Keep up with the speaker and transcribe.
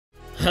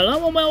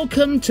Hello and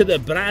welcome to the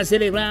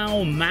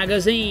Brasileirão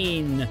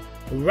magazine.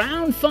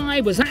 Round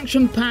 5 was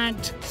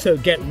action-packed, so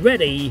get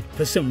ready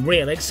for some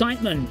real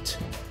excitement.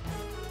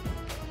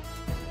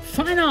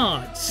 Fine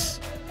arts.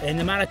 In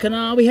the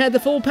Maracanã we had the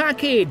full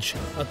package.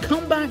 A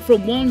comeback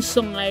from one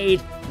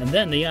side and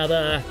then the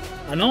other.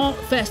 An art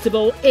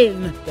festival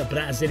in the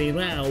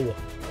Brasileirão.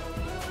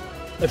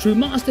 A true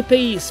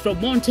masterpiece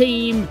from one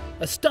team,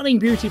 a stunning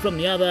beauty from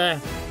the other,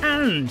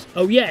 and,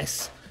 oh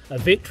yes, a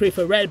victory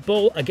for Red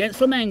Bull against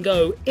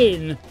Flamengo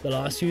in the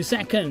last few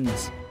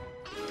seconds.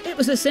 It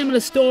was a similar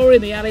story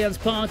in the Allianz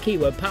Parque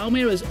where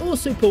Palmeiras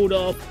also pulled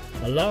off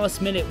a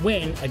last-minute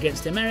win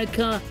against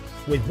America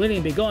with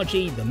William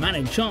Bigode the man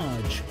in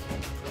charge.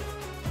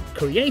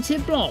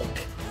 Creative block.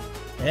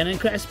 Hernan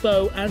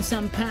Crespo and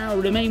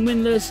Sampaio remain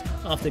winless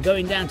after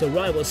going down to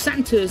rival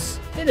Santos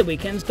in the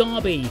weekend's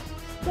derby,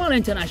 while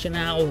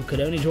Internacional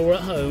could only draw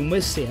at home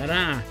with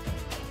Ceará.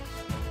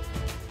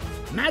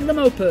 Magnum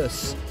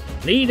opus.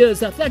 Leaders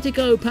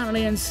Atlético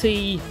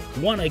Paranaense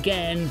won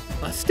again,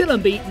 are still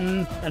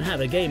unbeaten and have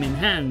a game in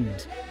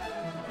hand.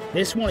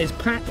 This one is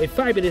packed with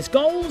fabulous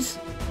goals,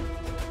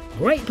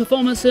 great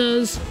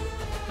performances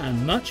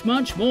and much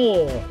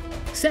more.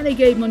 Senny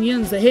gave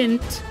Munions a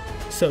hint,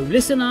 so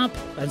listen up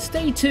and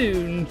stay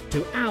tuned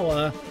to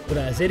our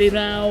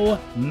Brasileirão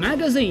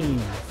magazine.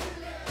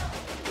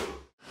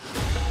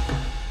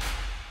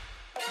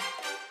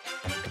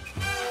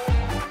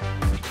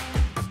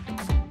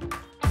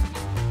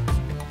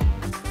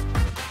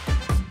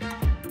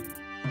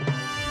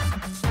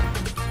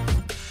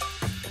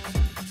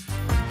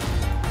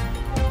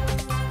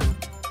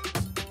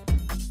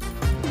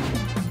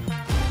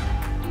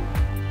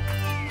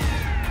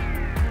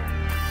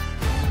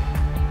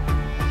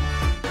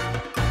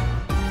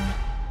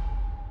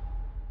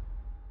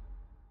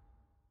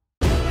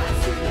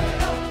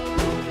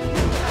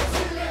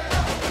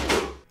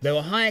 There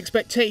were high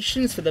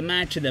expectations for the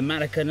match in the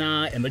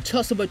Maracanã in the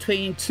tussle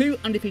between two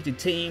undefeated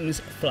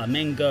teams,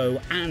 Flamengo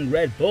and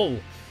Red Bull.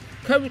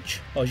 Coach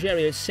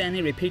Rogério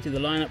Ceni repeated the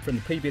lineup from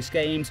the previous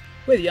games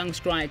with young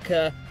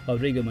striker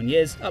Rodrigo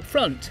Muniz up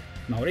front.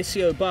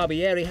 Mauricio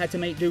Barbieri had to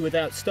make do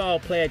without star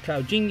player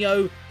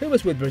Claudinho, who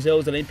was with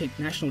Brazil's Olympic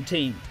national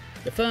team.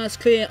 The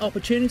first clear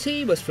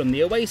opportunity was from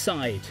the away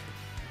side.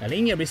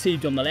 Alinha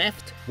received on the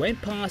left,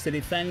 went past the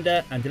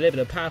defender and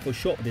delivered a powerful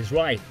shot with his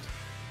right.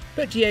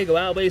 But Diego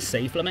Alves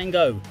saved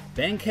Flamengo.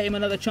 Then came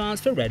another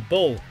chance for Red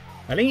Bull.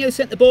 Alinho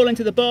sent the ball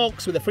into the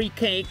box with a free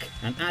kick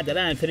and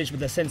Adelan finished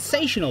with a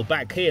sensational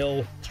back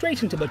heel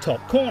straight into the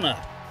top corner.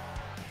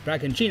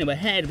 Bragantino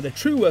ahead with a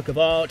true work of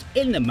art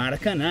in the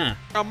Maracanã.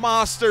 A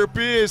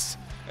masterpiece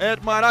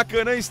at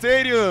Maracanã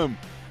Stadium.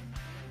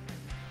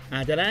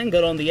 Adelan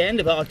got on the end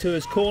of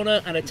Arthur's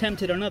corner and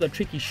attempted another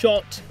tricky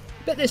shot,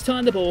 but this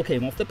time the ball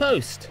came off the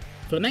post.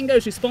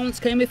 Flamengo's response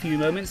came a few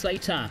moments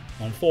later.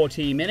 On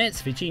 14 minutes,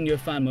 Virginio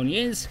found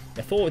Muniz.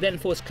 The forward then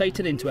forced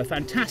Clayton into a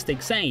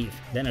fantastic save.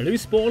 Then a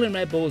loose ball in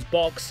Red Bull's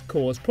box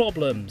caused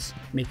problems.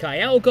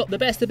 Mikael got the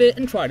best of it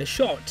and tried a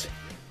shot.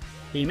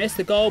 He missed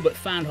the goal but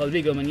found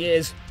Rodrigo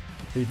Muniz,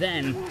 who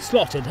then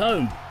slotted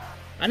home.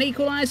 An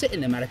equaliser in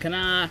the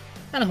Maracanã,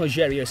 and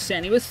Rogério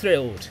Ceni was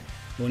thrilled.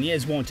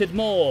 Muniz wanted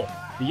more.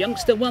 The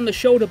youngster won the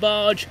shoulder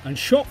barge and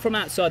shot from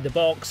outside the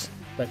box,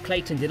 but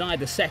Clayton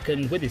denied the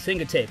second with his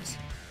fingertips.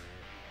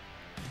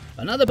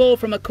 Another ball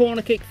from a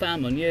corner kick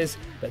found Muniz,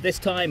 but this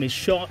time his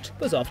shot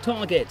was off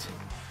target.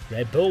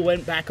 Red Bull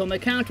went back on the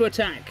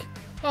counter-attack.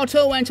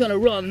 Arthur went on a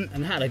run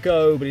and had a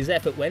go, but his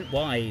effort went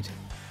wide.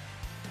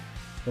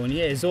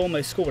 Muniz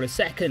almost scored a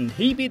second.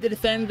 He beat the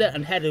defender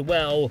and headed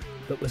well,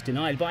 but was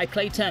denied by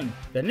Clayton.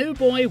 The new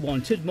boy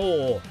wanted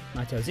more.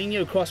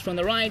 Mateuzinho crossed from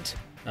the right,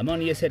 and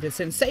Muniz hit a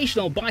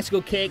sensational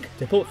bicycle kick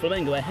to put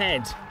Flamengo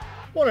ahead.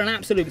 What an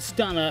absolute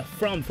stunner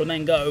from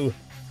Flamengo.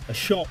 A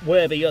shot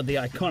worthy of the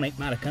iconic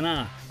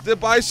Maracanã. The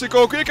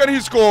bicycle kick and he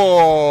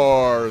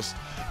scores!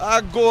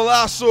 A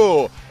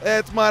golaço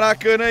at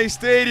Maracanã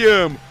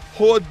Stadium.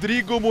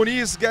 Rodrigo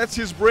Muniz gets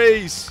his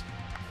brace.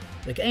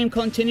 The game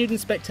continued in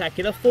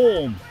spectacular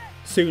form.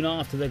 Soon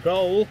after the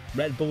goal,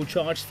 Red Bull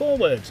charged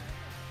forward.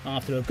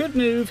 After a good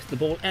move, the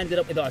ball ended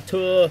up with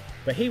Arthur,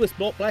 but he was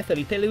blocked by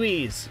Felipe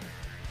Luiz.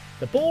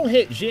 The ball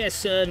hit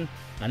Gerson,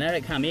 and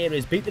Eric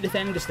Ramirez beat the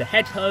defenders to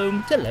head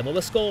home to level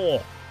the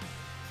score.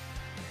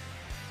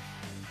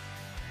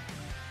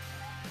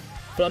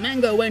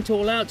 Flamengo went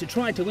all out to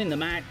try to win the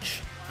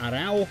match.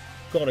 Arau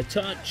got a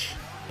touch,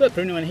 but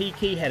Bruno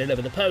Henrique headed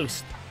over the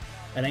post.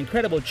 An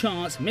incredible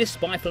chance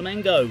missed by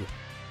Flamengo.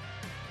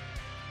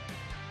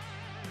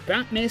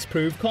 That miss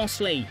proved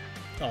costly.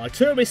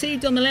 Arthur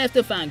received on the left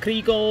of Van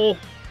Kriegel,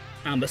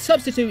 and the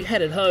substitute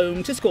headed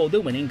home to score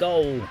the winning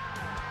goal.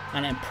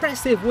 An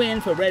impressive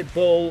win for Red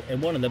Bull in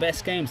one of the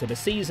best games of the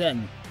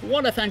season.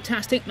 What a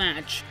fantastic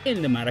match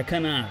in the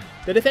Maracanã.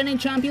 The defending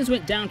champions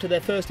went down to their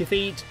first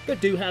defeat,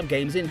 but do have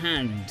games in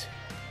hand.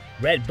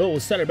 Red Bull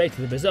celebrated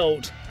the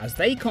result as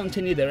they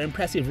continue their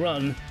impressive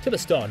run to the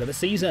start of the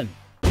season.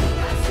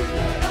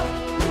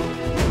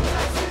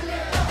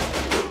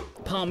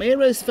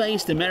 Palmeiras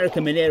faced América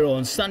Mineiro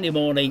on Sunday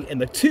morning in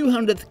the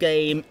 200th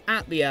game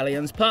at the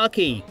Allianz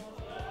Parque.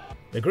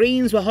 The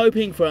Greens were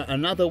hoping for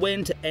another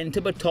win to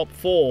enter the top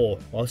four,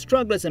 while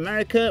strugglers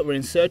America were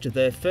in search of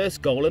their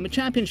first goal in the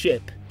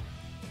championship.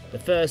 The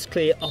first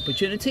clear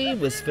opportunity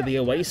was for the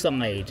away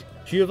side.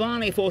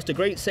 Giovanni forced a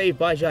great save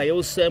by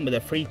Jailson with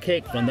a free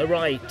kick from the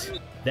right.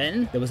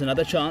 Then there was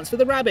another chance for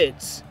the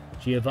Rabbits.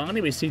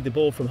 Giovanni received the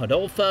ball from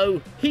Rodolfo,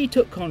 he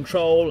took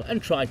control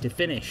and tried to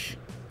finish.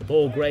 The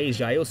ball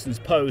grazed Jailson's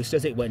post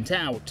as it went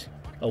out.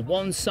 A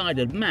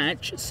one-sided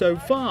match so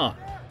far.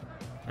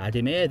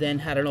 Ademir then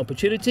had an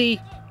opportunity,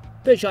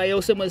 but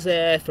Jailson was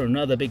there for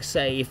another big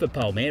save for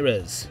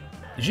Palmeiras.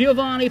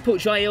 Giovanni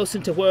put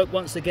Jailson to work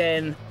once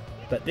again,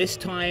 but this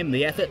time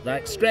the effort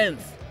lacked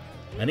strength.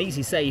 An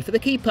easy save for the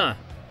keeper.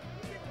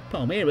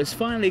 Palmeiras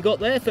finally got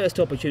their first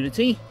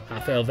opportunity.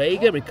 Rafael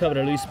Veiga recovered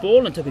a loose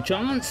ball and took a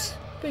chance,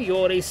 but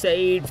Yori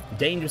saved a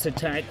dangerous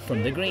attack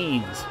from the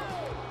Greens.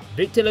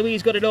 Victor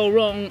Luiz got it all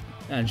wrong,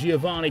 and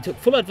Giovanni took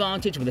full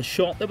advantage with a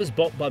shot that was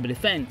blocked by the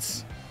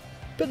defence.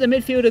 But the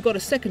midfielder got a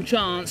second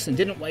chance and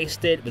didn't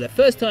waste it with a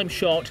first-time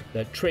shot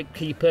that tricked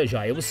keeper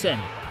Jailson.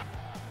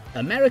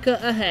 America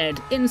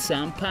ahead in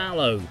Sao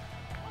Paulo.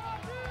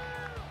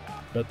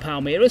 But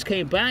Palmeiras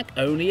came back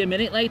only a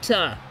minute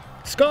later.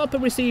 Scarpa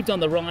received on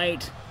the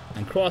right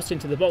and crossed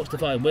into the box to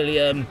find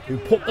William, who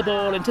put the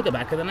ball into the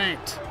back of the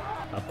net.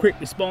 A quick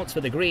response for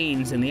the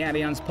Greens in the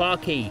Allianz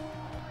Parque.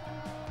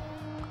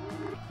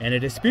 In a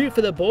dispute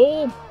for the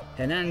ball,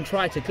 Hernan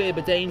tried to clear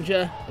the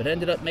danger but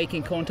ended up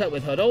making contact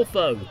with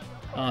Rodolfo.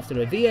 After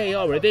a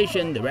VAR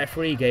revision, the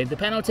referee gave the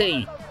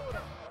penalty.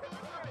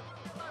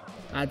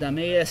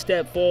 Ademir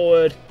stepped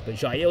forward, but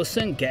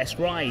Jailson guessed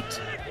right.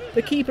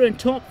 The keeper in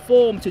top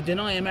form to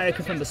deny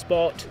America from the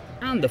spot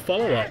and the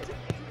follow-up.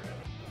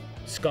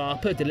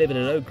 Scarpa delivered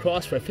a low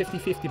cross for a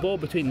 50-50 ball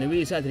between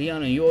Luis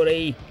Adriano and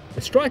Yori.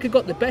 The striker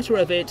got the better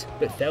of it,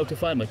 but failed to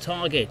find the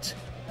target.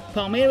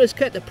 Palmeiras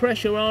kept the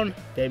pressure on.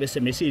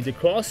 Davison received the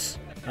cross,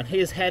 and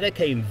his header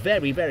came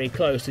very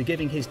close to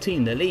giving his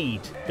team the lead.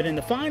 But in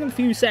the final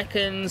few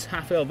seconds,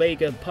 Rafael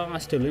Veiga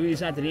passed to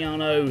Luis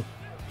Adriano.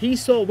 He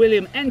saw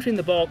William entering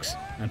the box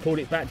and pulled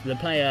it back to the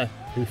player,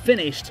 who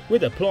finished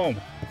with aplomb.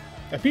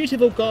 A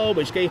beautiful goal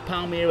which gave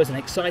Palmeiras an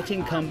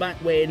exciting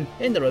comeback win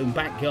in their own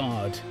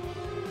backyard.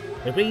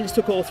 The Greens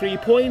took all 3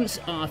 points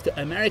after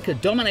America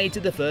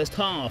dominated the first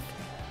half.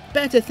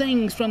 Better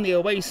things from the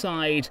away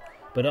side,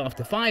 but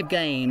after 5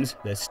 games,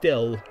 they're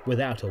still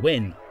without a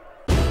win.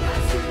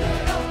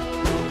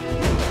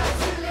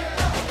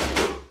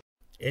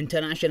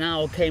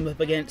 Internacional came up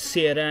against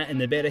Ceará in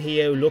the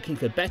Beira-Rio looking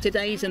for better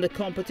days in the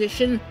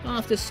competition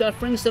after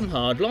suffering some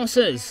hard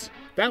losses.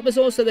 That was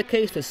also the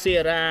case for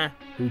Ceará,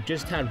 who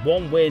just had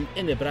 1 win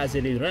in the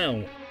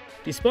Brasileirão.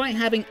 Despite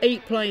having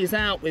 8 players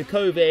out with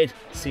COVID,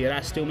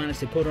 Ceará still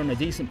managed to put on a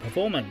decent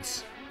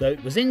performance, though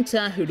it was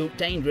Inter who looked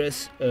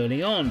dangerous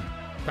early on.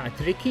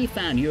 Patrick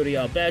found Yuri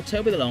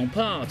Alberto with a long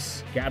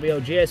pass. Gabriel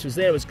Jesus was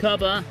there as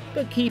cover,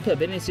 but keeper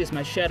Vinicius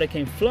Machado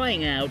came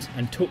flying out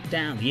and took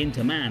down the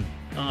Inter man.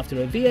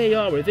 After a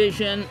VAR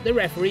revision, the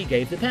referee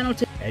gave the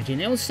penalty.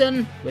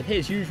 Edinilson, with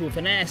his usual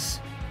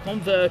finesse,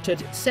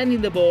 converted,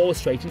 sending the ball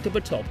straight into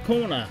the top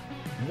corner.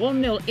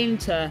 1-0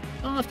 Inter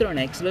after an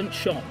excellent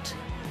shot.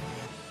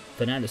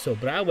 Fernando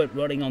Sobral went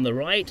running on the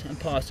right and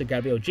passed to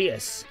Gabriel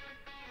Jesus.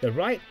 The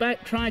right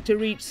back tried to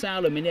reach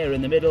Saulo Mineiro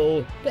in the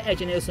middle, but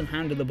Edinilson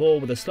handled the ball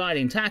with a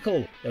sliding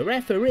tackle. The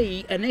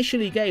referee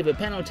initially gave a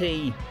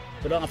penalty,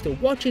 but after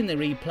watching the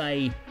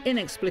replay,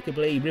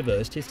 inexplicably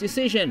reversed his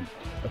decision.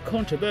 A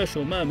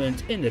controversial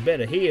moment in the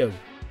Beira-Rio.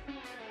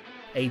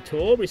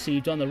 Heitor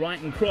received on the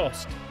right and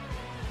crossed.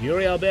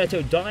 Yuri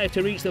Alberto dived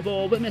to reach the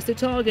ball but missed the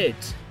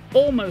target.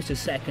 Almost a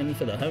second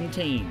for the home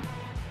team.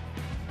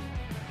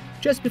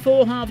 Just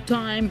before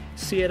half-time,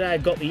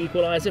 Ceará got the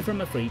equaliser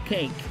from a free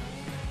kick.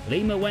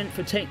 Lima went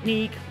for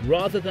technique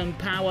rather than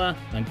power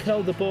and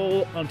curled the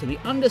ball onto the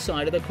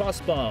underside of the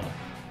crossbar.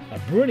 A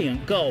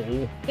brilliant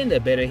goal in the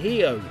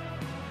Beira-Rio.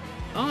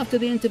 After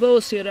the interval,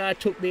 Ceará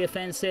took the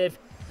offensive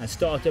and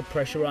started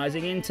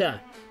pressurising Inter.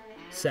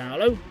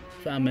 Saulo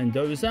found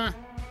Mendoza,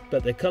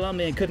 but the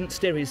Colombian couldn't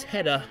steer his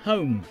header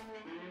home.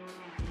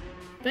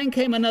 Then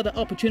came another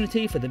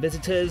opportunity for the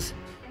visitors.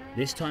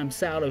 This time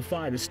Saulo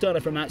fired a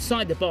stunner from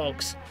outside the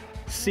box,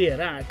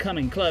 Ceará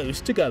coming close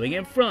to going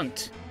in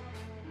front.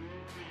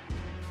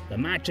 The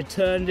match had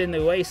turned in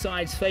the away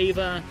side's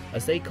favour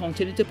as they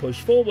continued to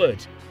push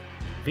forward.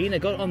 Vina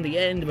got on the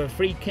end of a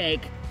free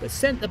kick but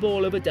sent the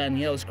ball over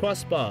Daniel's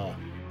crossbar.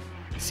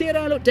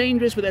 Ceará looked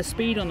dangerous with their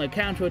speed on the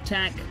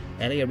counter-attack.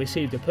 Elia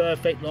received a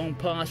perfect long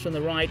pass from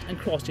the right and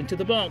crossed into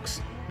the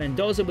box.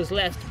 Mendoza was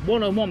left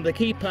one-on-one with the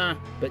keeper,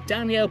 but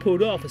Daniel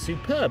pulled off a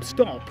superb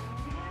stop.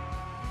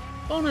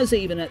 Honours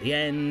even at the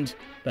end,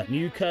 but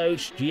new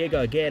coach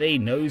Diego Aguirre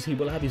knows he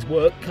will have his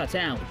work cut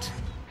out.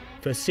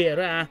 For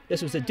Ceará,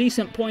 this was a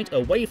decent point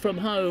away from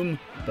home,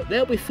 but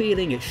they'll be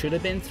feeling it should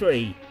have been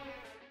 3.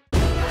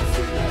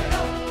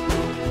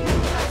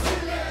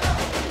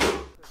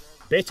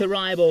 Bitter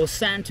rivals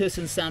Santos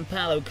and São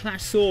Paulo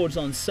clashed swords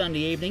on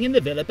Sunday evening in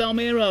the Villa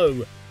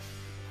Belmiro.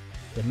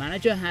 The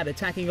manager had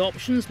attacking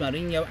options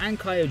Marinho and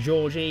Caio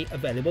Jorge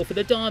available for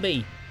the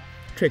derby.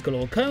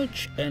 Tricolor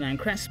coach Hernan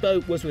Crespo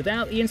was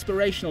without the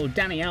inspirational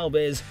Dani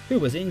Alves, who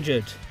was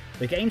injured.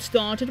 The game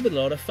started with a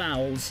lot of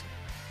fouls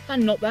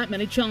and not that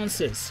many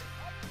chances.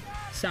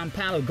 São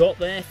Paulo got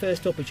their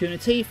first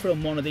opportunity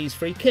from one of these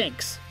free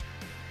kicks,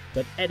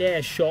 but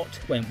Eder's shot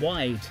went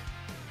wide.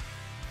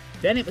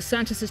 Then it was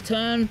Santos'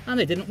 turn and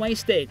they didn't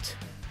waste it.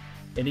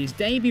 In his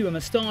debut in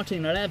the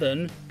starting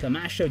 11,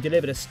 Camacho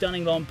delivered a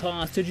stunning long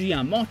pass to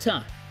Gian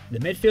Motta. The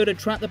midfielder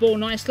tracked the ball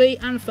nicely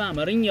and found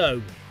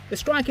Marinho. The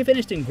striker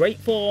finished in great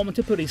form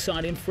to put his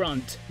side in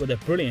front with a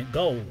brilliant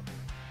goal.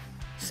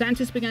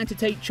 Santos began to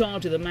take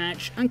charge of the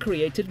match and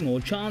created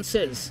more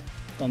chances.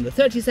 On the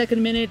 32nd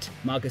minute,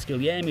 Marcus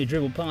Guilherme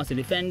dribbled past the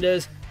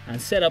defenders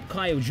and set up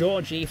Caio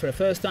Jorge for a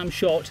first-time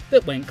shot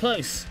that went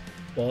close.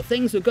 While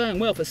things were going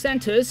well for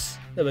Santos,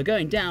 they were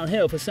going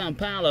downhill for São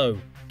Paulo.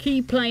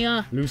 Key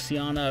player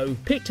Luciano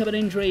picked up an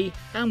injury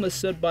and was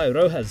subbed by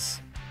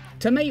Rojas.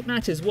 To make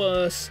matters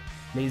worse,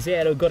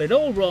 Liseiro got it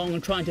all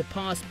wrong trying to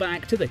pass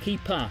back to the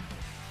keeper.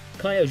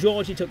 Caio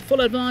Jorge took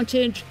full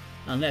advantage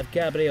and left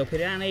Gabriel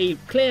Pirani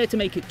clear to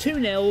make it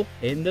 2-0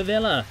 in the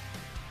Villa.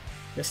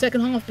 The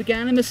second half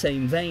began in the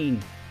same vein.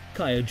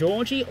 Caio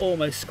Jorge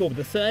almost scored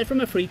the third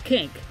from a free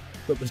kick,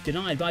 but was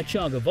denied by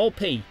Thiago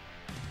Volpi.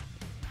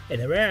 In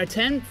a rare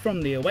attempt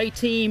from the away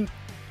team,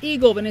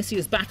 Igor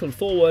Vinicius battled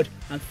forward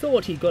and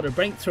thought he'd got a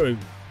breakthrough,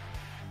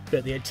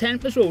 but the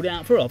attempt was ruled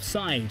out for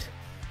offside.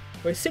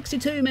 With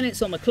 62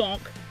 minutes on the clock,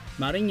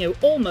 Marinho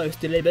almost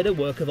delivered a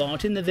work of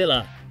art in the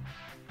Villa.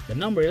 The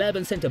number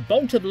 11 sent a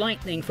bolt of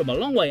lightning from a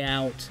long way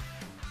out,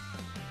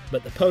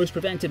 but the post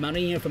prevented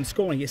Marinho from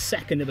scoring his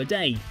second of the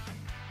day.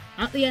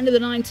 At the end of the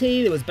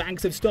 90, there was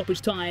bags of stoppage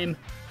time,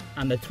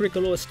 and the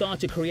Tricolor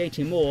started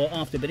creating more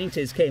after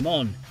Benitez came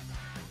on.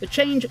 The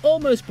change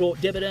almost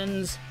brought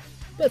dividends,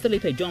 but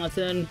Felipe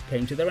Jonathan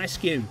came to the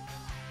rescue.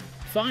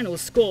 Final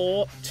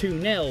score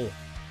 2-0.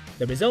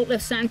 The result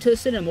left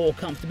Santos in a more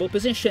comfortable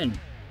position,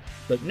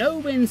 but no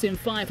wins in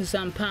 5 for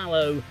São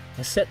Paulo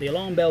has set the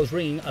alarm bells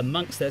ringing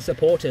amongst their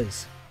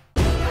supporters.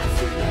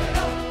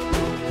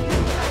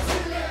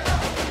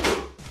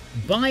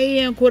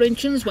 Bahia and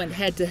Corinthians went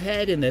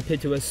head-to-head in the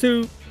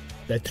Pituaçu.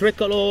 The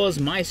Tricolor's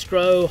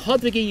maestro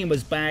Rodriguinho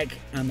was back,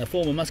 and the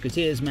former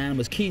Musketeers man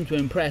was keen to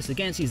impress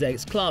against his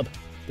ex-club.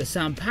 The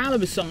São Paulo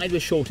side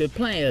was short of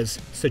players,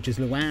 such as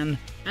Luan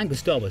and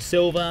Gustavo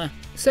Silva,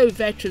 so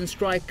veteran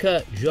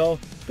striker Jô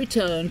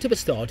returned to the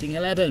starting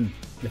 11.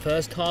 The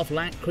first half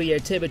lacked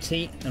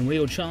creativity and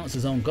real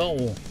chances on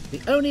goal.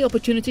 The only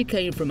opportunity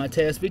came from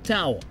Matheus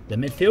Vital. The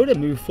midfielder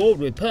moved forward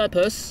with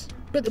purpose,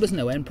 but there was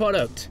no end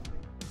product.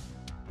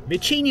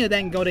 Vitinho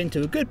then got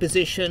into a good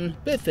position,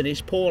 but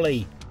finished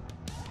poorly.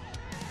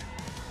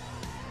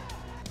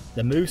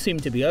 The move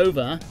seemed to be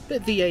over,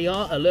 but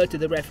VAR alerted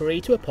the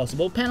referee to a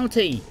possible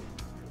penalty.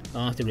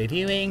 After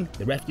reviewing,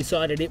 the ref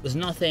decided it was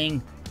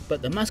nothing,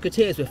 but the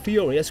Musketeers were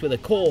furious with the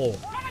call.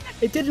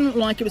 It didn't look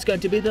like it was going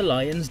to be the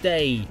Lions'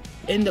 day.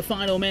 In the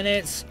final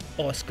minutes,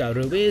 Oscar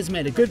Ruiz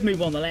made a good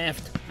move on the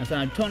left and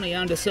found Tony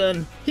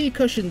Anderson. He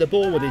cushioned the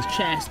ball with his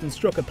chest and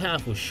struck a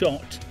powerful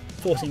shot,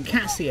 forcing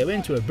Cassio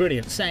into a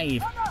brilliant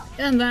save.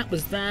 And that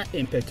was that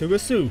in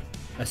Pituaçu.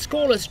 A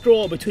scoreless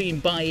draw between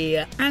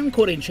Bahia and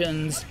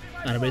Corinthians,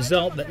 and a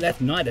result that left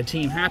neither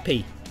team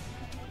happy.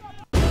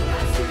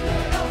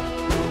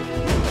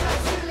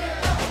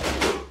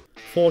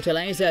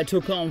 Fortaleza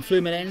took on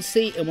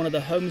Fluminense in one of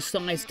the home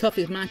side's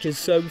toughest matches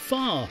so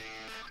far.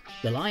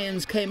 The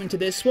Lions came into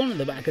this one on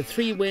the back of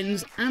 3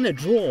 wins and a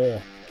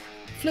draw.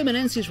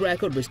 Fluminense's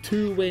record was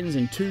 2 wins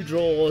and 2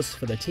 draws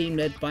for the team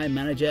led by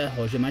manager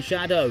Roger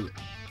Machado.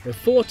 With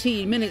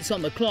 14 minutes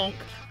on the clock,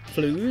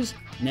 Flu's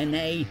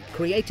Nene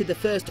created the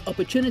first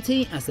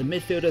opportunity as the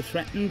midfielder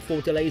threatened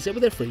Fortaleza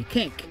with a free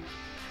kick.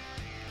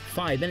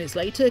 5 minutes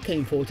later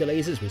came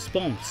Fortaleza's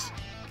response.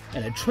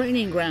 In a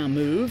training ground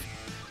move,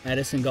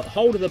 Ederson got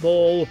hold of the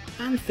ball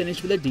and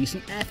finished with a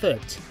decent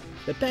effort.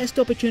 The best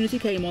opportunity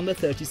came on the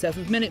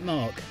 37th minute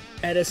mark.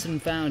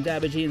 Ederson found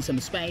Dabaji in some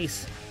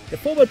space. The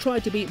forward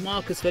tried to beat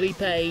Marcus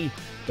Felipe,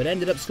 but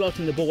ended up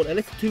slotting the ball a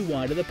little too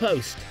wide of the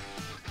post.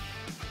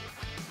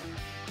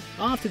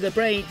 After the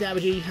break,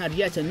 Dabaji had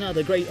yet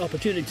another great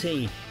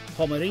opportunity.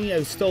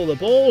 Romarinho stole the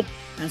ball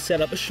and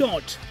set up a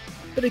shot,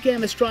 but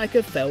again the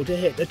striker failed to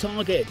hit the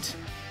target.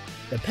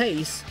 The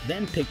pace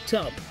then picked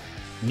up.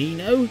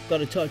 Nino got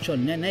a touch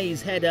on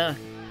Nene's header,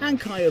 and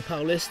Caio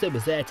Paulista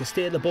was there to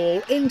steer the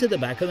ball into the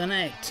back of the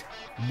net.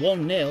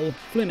 1-0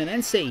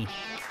 Fluminense.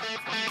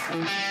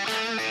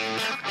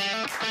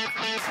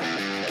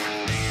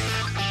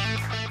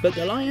 But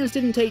the Lions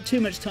didn't take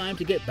too much time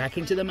to get back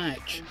into the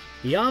match.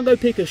 Iago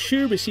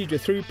Pikachu received a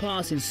through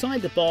pass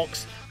inside the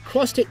box,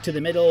 crossed it to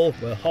the middle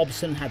where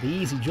Hobson had the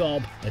easy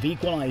job of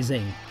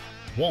equalising.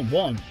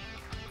 1-1.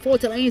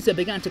 Fortaleza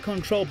began to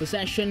control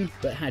possession,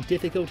 but had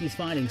difficulties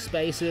finding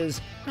spaces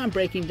and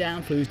breaking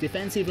down Flu's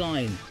defensive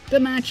line.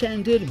 The match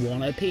ended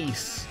 1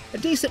 apiece. A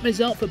decent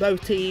result for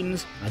both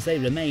teams as they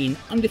remain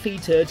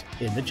undefeated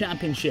in the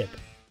championship.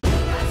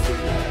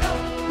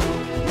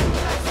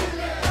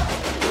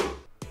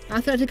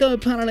 Atlético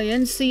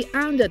Paranaense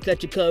and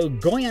Atlético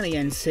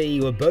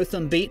Goianiense were both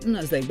unbeaten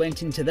as they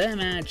went into their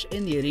match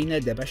in the Arena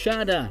de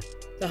Baixada.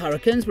 The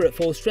Hurricanes were at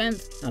full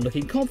strength and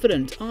looking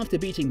confident after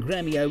beating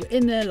Grêmio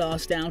in their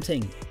last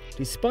outing.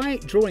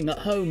 Despite drawing at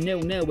home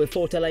 0-0 with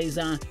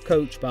Fortaleza,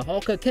 coach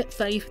Barroca kept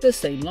faith with the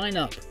same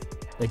lineup.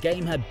 The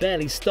game had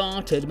barely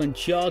started when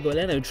Thiago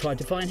Heleno tried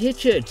to find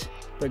Hitchard,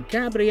 but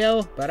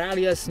Gabriel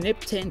Baralhas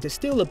nipped in to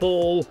steal the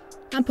ball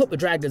and put the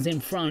Dragons in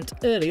front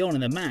early on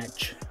in the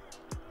match.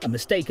 A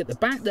mistake at the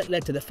back that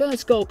led to the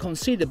first goal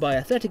conceded by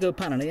Atlético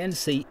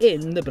Paranaense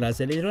in the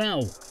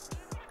Brasileirão.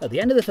 At the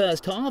end of the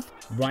first half,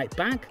 right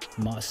back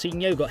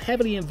Marcinho got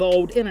heavily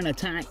involved in an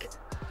attack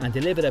and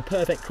delivered a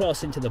perfect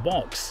cross into the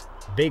box.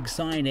 Big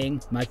signing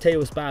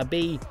Matheus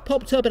Babi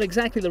popped up at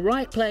exactly the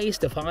right place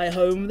to fire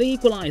home the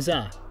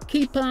equaliser.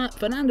 Keeper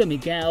Fernando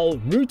Miguel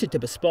rooted to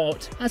the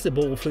spot as the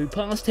ball flew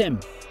past him.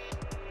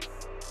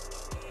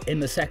 In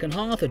the second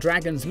half, the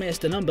Dragons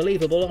missed an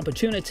unbelievable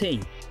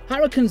opportunity.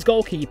 Hurricanes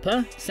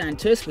goalkeeper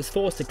Santos was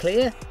forced to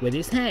clear with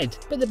his head,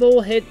 but the ball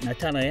hit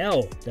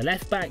Nathaniel. The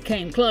left back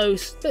came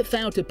close, but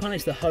failed to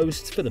punish the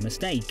hosts for the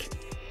mistake.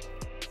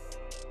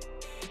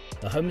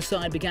 The home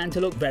side began to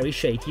look very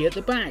shaky at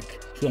the back.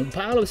 João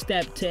Paulo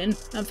stepped in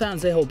and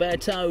found Zé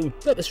Roberto,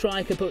 but the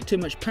striker put too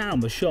much power on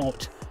the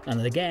shot,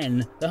 and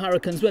again the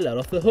Hurricanes were let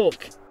off the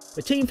hook.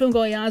 The team from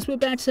Goiás were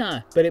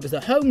better, but it was the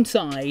home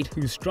side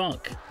who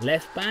struck.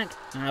 Left back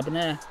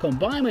Abner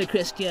combined with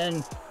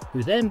Christian,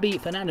 who then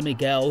beat Fernando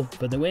Miguel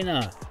for the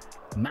winner.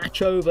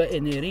 Match over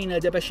in the Arena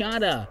de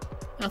Baixada.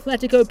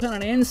 Atlético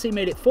Paranaense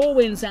made it 4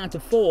 wins out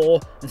of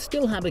 4 and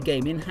still have a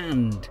game in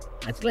hand.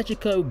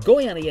 Atlético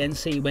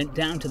Goianiense went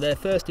down to their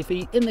first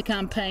defeat in the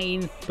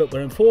campaign, but were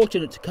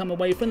unfortunate to come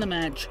away from the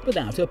match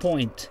without a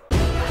point.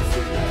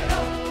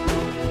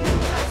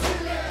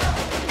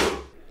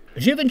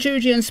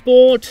 Juventude and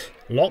Sport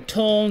locked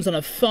horns on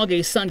a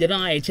foggy Sunday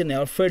night in the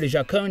Alfredo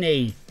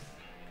Jaconi.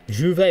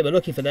 Juve were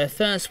looking for their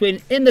first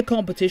win in the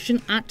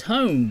competition at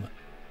home.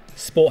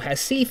 Sport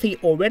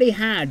Recife already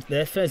had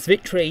their first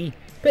victory,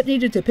 but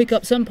needed to pick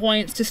up some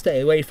points to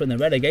stay away from the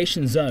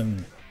relegation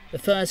zone. The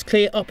first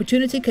clear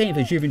opportunity came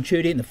for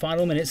Juventude in the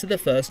final minutes of the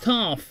first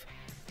half.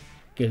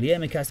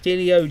 Guilherme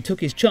Castilho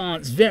took his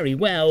chance very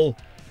well,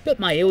 but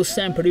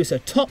Mailson produced a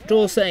top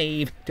draw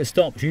save to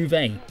stop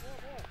Juve.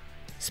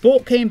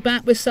 Sport came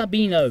back with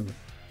Sabino,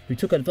 who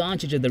took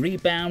advantage of the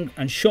rebound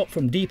and shot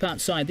from deep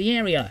outside the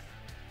area,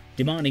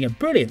 demanding a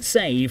brilliant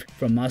save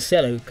from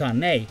Marcelo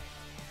Carnet.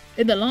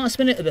 In the last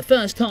minute of the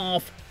first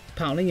half,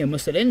 Paulinho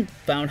Mussolin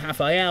found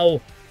Rafael,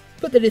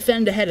 but the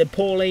defender headed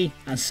poorly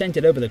and sent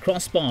it over the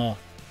crossbar.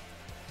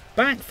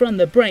 Back from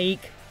the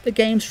break, the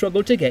game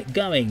struggled to get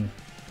going,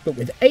 but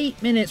with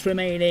 8 minutes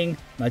remaining,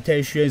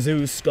 Mateus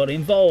Jesus got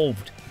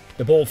involved.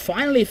 The ball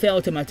finally fell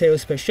to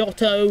Mateus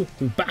Peixoto,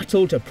 who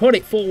battled to prod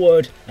it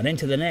forward and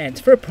into the net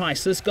for a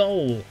priceless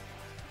goal.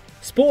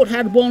 Sport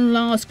had one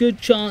last good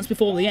chance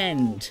before the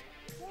end.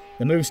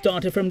 The move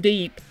started from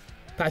deep.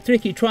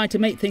 Patricky tried to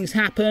make things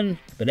happen,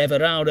 but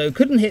Everaldo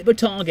couldn't hit the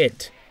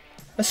target.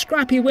 A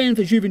scrappy win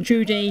for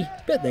Juventude,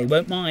 but they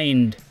won't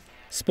mind.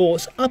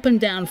 Sport's up and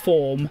down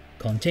form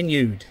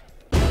continued.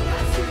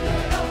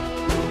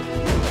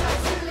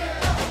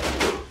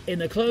 In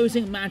the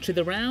closing match of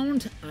the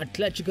round,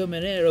 Atlético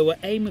Mineiro were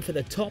aiming for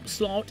the top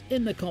slot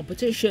in the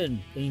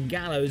competition. In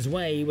Gallo's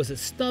way was a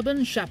stubborn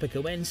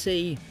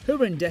Chapecoense who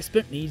were in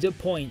desperate need of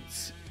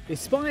points.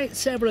 Despite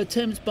several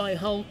attempts by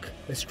Hulk,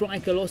 the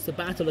striker lost the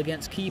battle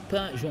against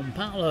keeper João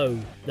Paulo.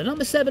 The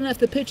number 7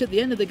 left the pitch at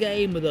the end of the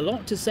game with a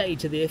lot to say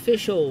to the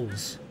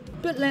officials.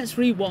 But let's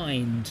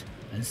rewind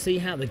and see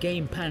how the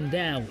game panned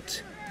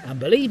out. And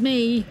believe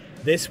me,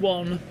 this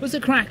one was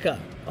a cracker.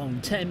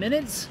 On 10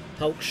 minutes,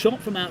 Hulk shot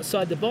from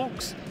outside the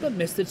box but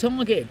missed the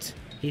target.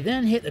 He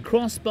then hit the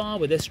crossbar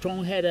with a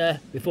strong header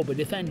before the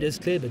defenders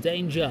cleared the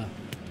danger.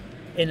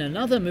 In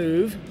another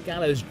move,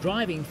 Gallo's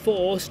driving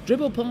force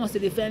dribbled past the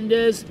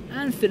defenders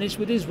and finished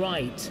with his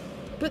right,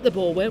 but the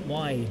ball went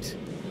wide.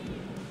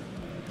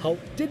 Hulk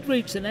did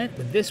reach the net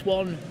with this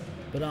one,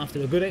 but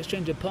after a good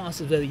exchange of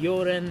passes with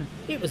Joren,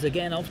 it was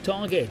again off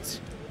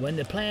target. When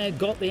the player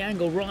got the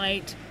angle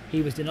right,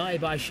 he was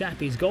denied by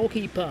Chape's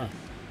goalkeeper.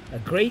 A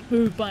great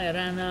move by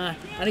Arana,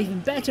 an even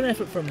better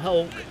effort from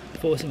Hulk,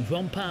 forcing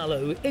João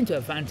Paulo into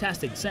a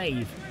fantastic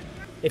save.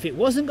 If it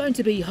wasn't going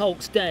to be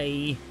Hulk's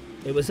day,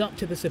 it was up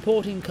to the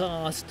supporting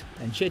cast,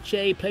 and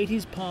Cheche played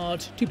his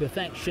part to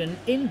perfection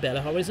in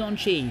Belo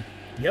Horizonte.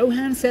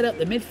 Johan set up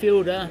the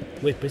midfielder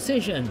with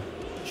precision.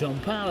 João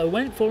Paulo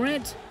went for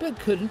it, but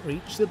couldn't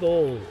reach the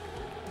ball.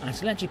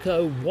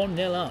 Atletico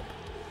 1-0 up.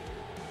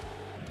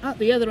 At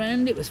the other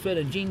end, it was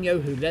Fernandinho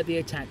who led the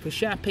attack for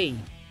Chape.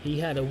 He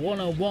had a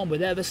one-on-one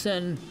with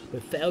Everson,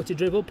 but failed to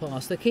dribble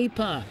past the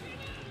keeper.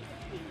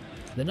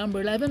 The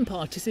number 11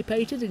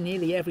 participated in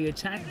nearly every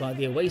attack by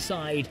the away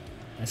side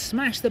and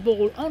smashed the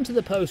ball onto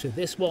the post with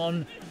this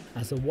one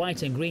as the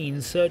white and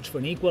green searched for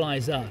an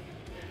equaliser.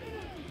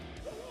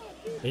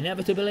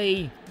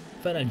 Inevitably,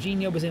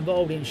 Fernandinho was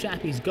involved in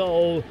Xapi's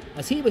goal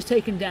as he was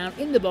taken down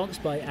in the box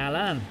by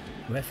Alan.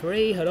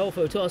 Referee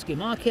Rodolfo Toschi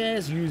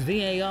Marquez used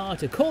VAR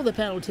to call the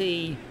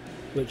penalty,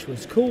 which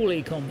was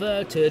coolly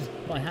converted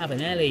by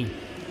Havanelli,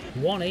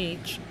 1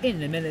 each in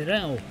the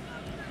Brasileirão.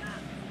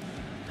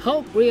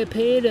 Hulk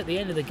reappeared at the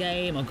end of the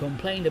game and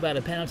complained about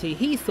a penalty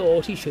he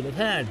thought he should have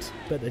had,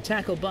 but the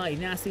tackle by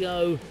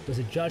Ignacio was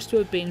adjudged to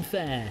have been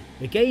fair.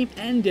 The game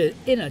ended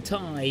in a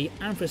tie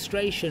and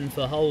frustration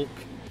for Hulk,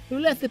 who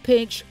left the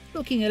pitch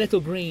looking a little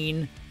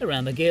green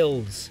around the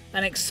gills.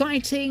 An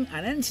exciting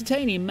and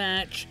entertaining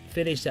match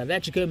finished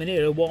Atlético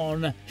Mineiro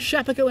 1,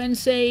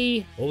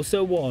 Chapecoense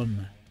also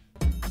 1.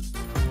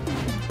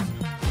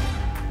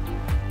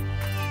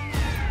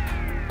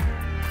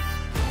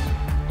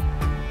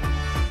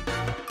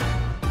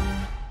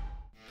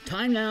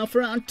 Time now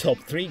for our top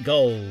 3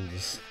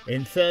 goals.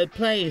 In third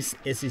place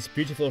is this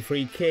beautiful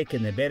free kick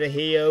in the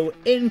Beira-Rio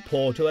in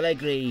Porto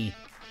Alegre.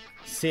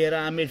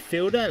 Ceará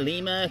midfielder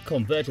Lima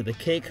converted the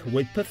kick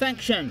with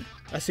perfection.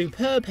 A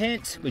superb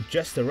hit with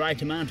just the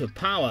right amount of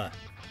power.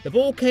 The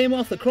ball came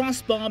off the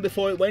crossbar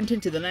before it went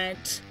into the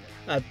net.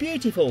 A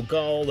beautiful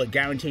goal that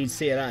guaranteed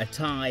Ceará a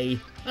tie,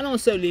 and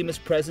also Lima's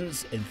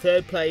presence in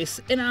third place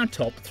in our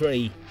top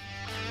 3.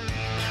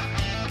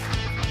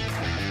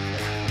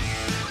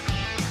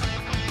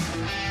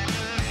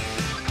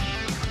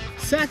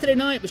 Saturday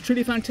night was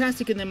truly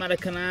fantastic in the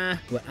Maracanã,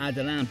 where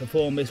Adelan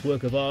performed this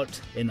work of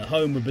art in the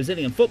home of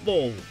Brazilian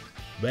football.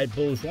 Red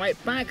Bull's right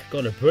back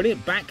got a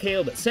brilliant back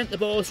heel that sent the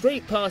ball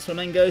straight past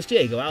Flamengo's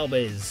Diego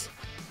Alves.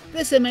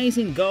 This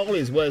amazing goal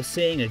is worth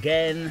seeing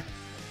again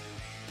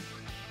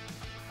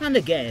and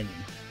again.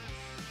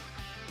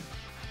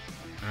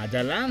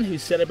 Adelan, who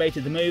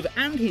celebrated the move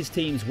and his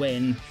team's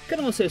win, can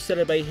also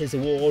celebrate his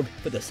award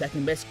for the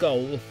second best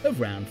goal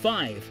of round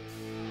 5.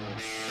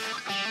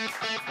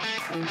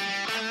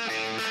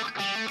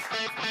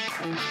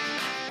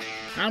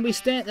 And we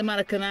stay at the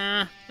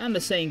Maracanã and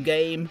the same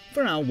game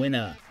for our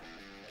winner.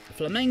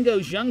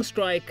 Flamengo's young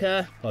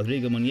striker,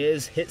 Rodrigo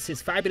Muniz, hits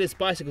his fabulous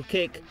bicycle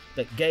kick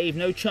that gave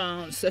no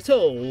chance at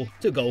all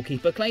to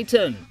goalkeeper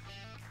Clayton.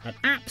 An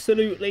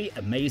absolutely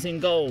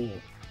amazing goal.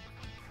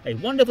 A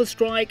wonderful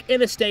strike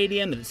in a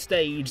stadium that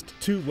staged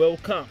 2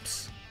 World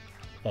Cups.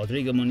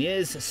 Rodrigo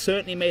Muniz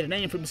certainly made a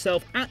name for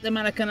himself at the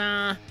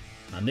Maracanã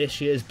and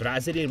this year's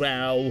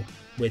Brasileirão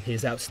with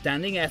his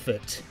outstanding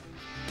effort.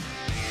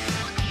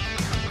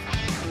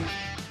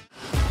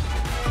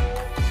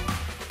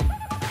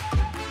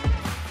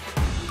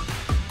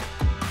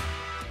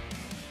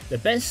 The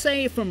best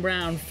save from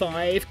round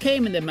 5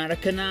 came in the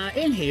Maracanã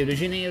in Rio de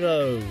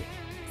Janeiro.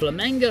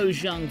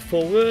 Flamengo's young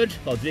forward,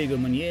 Rodrigo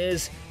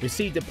Muniz,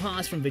 received a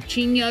pass from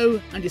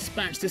Vitinho and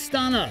dispatched a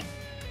stunner.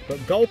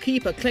 But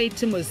goalkeeper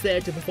Clayton was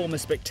there to perform a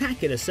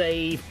spectacular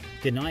save,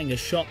 denying a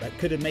shot that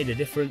could have made a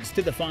difference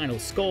to the final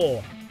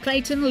score.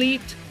 Clayton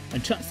leaped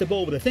and touched the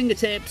ball with the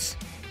fingertips,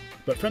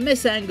 but from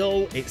this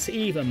angle it's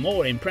even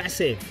more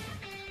impressive.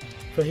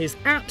 For his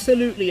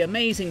absolutely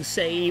amazing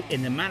save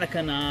in the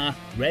Maracanã,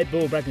 Red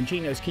Bull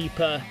Bragantino's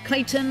keeper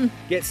Clayton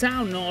gets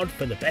our nod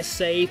for the best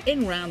save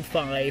in round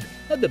 5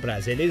 of the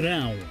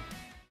Brasileirão.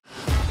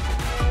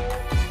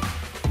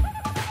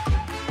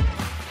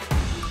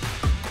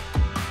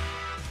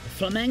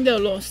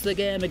 Flamengo lost the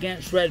game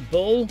against Red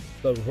Bull,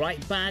 but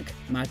right back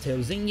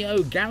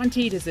Mateuzinho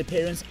guaranteed his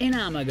appearance in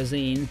our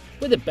magazine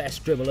with the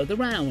best dribble of the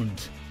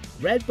round.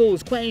 Red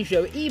Bull's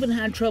Queijo even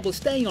had trouble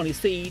staying on his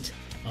feet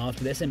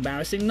after this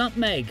embarrassing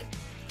nutmeg.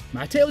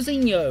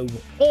 Mateuzinho,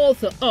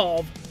 author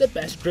of the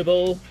best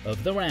dribble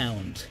of the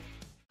round.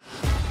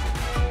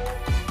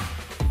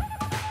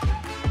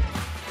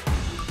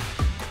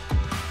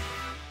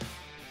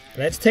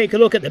 Let's take a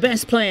look at the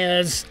best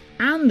players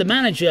and the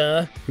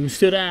manager who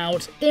stood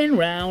out in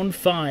round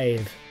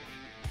 5.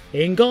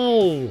 In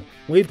goal,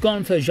 we've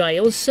gone for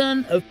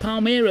Jailson of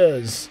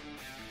Palmeiras.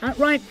 At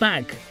right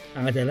back,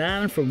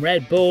 Adelan from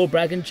Red Bull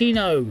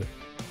Bragantino.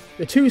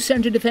 The 2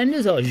 centre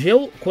defenders are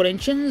Gil,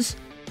 Corinthians,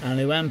 and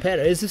Luan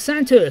Perez of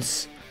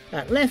Santos.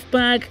 At left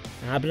back,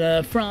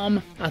 Abner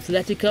from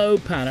Atlético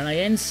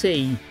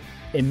Paranaense.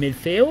 In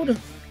midfield,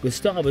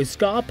 Gustavo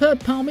Scarpa,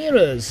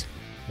 Palmeiras.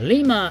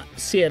 Lima,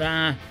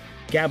 Ceará,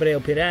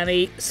 Gabriel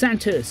Pirani,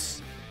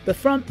 Santos. The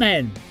front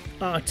men,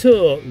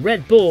 Artur,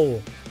 Red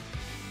Bull.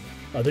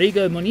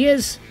 Rodrigo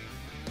Muniz,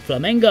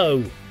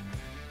 Flamengo.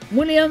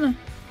 William,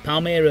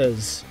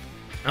 Palmeiras.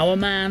 Our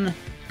man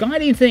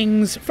guiding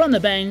things from the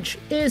bench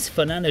is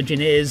Fernando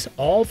Diniz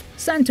of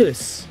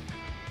Santos.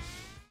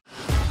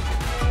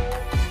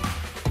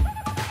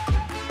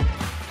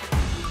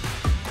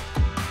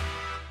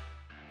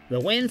 The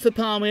win for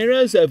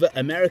Palmeiras over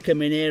América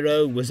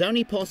Mineiro was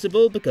only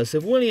possible because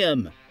of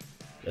William.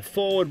 The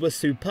forward was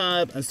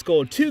superb and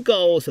scored 2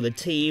 goals for the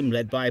team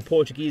led by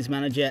Portuguese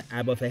manager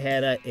Abel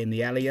Ferreira in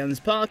the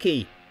Allianz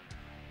Parque.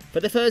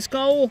 For the first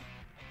goal,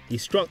 He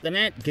struck the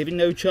net, giving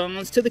no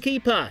chance to the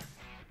keeper.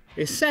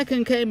 His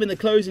second came in the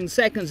closing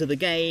seconds of the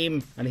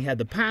game, and he had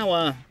the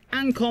power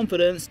and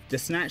confidence to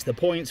snatch the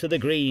points for the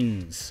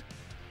Greens.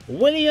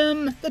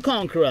 William the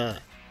Conqueror,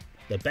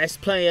 the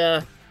best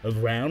player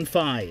of round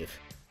 5.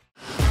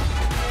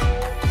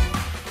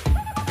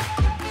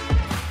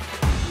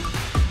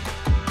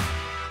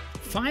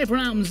 Five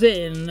rounds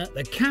in,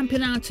 the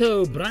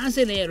Campeonato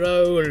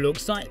Brasileiro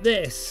looks like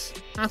this.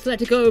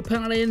 Atletico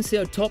Paranaense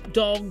are top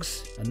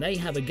dogs, and they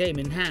have a game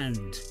in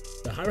hand.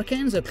 The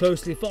Hurricanes are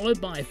closely followed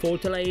by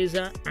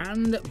Fortaleza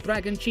and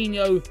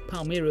Bragantino.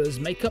 Palmeiras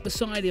make up the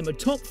side in the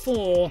top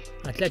 4,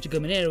 Atlético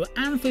Mineiro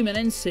and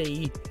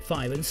Fluminense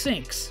 5 and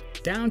 6.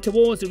 Down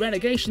towards the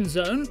relegation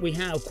zone, we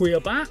have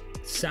Cuiabá,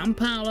 São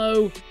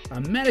Paulo,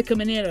 América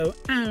Mineiro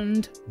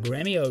and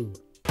Grêmio.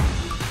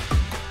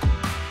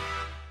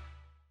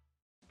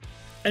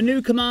 A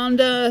new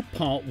commander,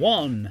 part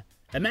 1.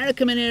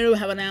 América Mineiro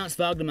have announced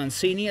Wagner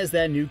Mancini as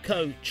their new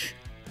coach.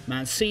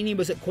 Mancini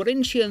was at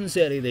Corinthians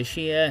earlier this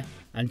year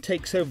and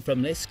takes over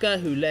from Lisca,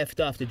 who left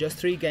after just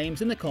 3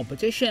 games in the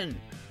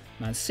competition.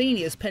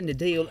 Mancini has penned a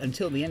deal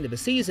until the end of the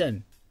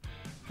season.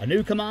 A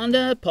new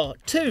commander, part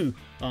 2.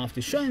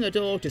 After showing the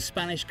door to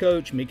Spanish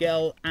coach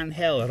Miguel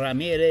Ángel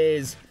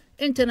Ramírez,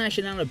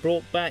 Internacional have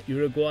brought back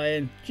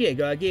Uruguayan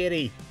Diego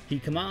Aguirre. He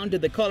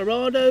commanded the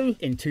Colorado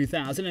in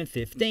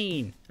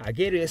 2015.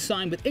 Aguirre is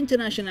signed with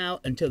Internacional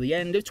until the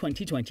end of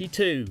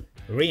 2022.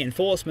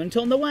 Reinforcement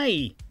on the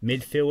way.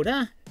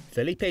 Midfielder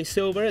Felipe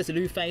Silva is a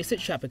new face at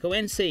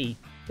Chapecoense.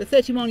 The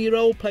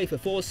 31-year-old played for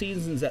 4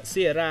 seasons at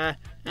Ceará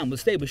and will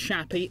stay with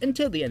Chape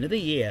until the end of the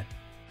year.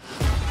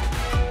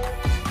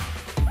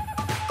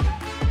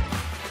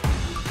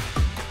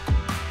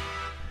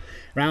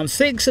 Round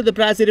 6 of the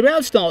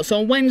Brasileirão starts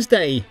on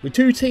Wednesday, with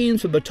 2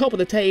 teams from the top of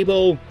the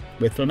table,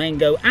 with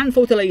Flamengo and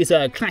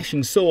Fortaleza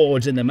clashing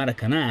swords in the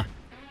Maracanã.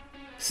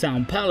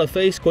 São Paulo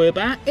face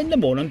Cuiabá in the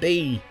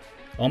Morumbi.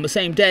 On the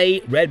same day,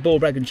 Red Bull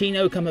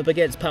Bragantino come up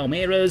against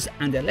Palmeiras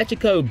and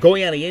Atlético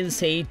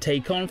Goianiense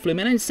take on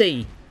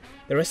Fluminense.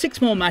 There are 6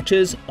 more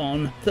matches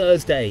on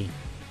Thursday.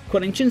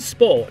 Corinthians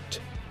Sport,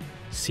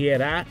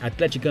 Ceará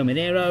Atlético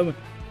Mineiro,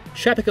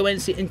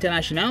 Chapecoense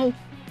Internacional,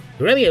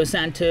 Grêmio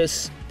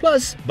Santos,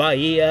 plus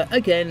Bahia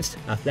against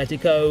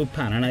Atlético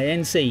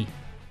Paranaense.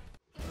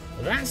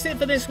 That's it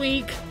for this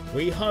week.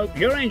 We hope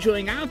you're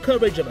enjoying our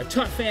coverage of the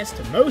toughest,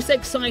 most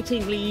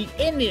exciting league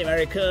in the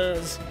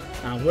Americas.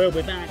 And we'll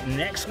be back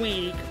next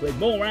week with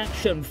more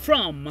action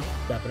from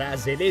the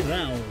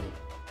Brasileirão.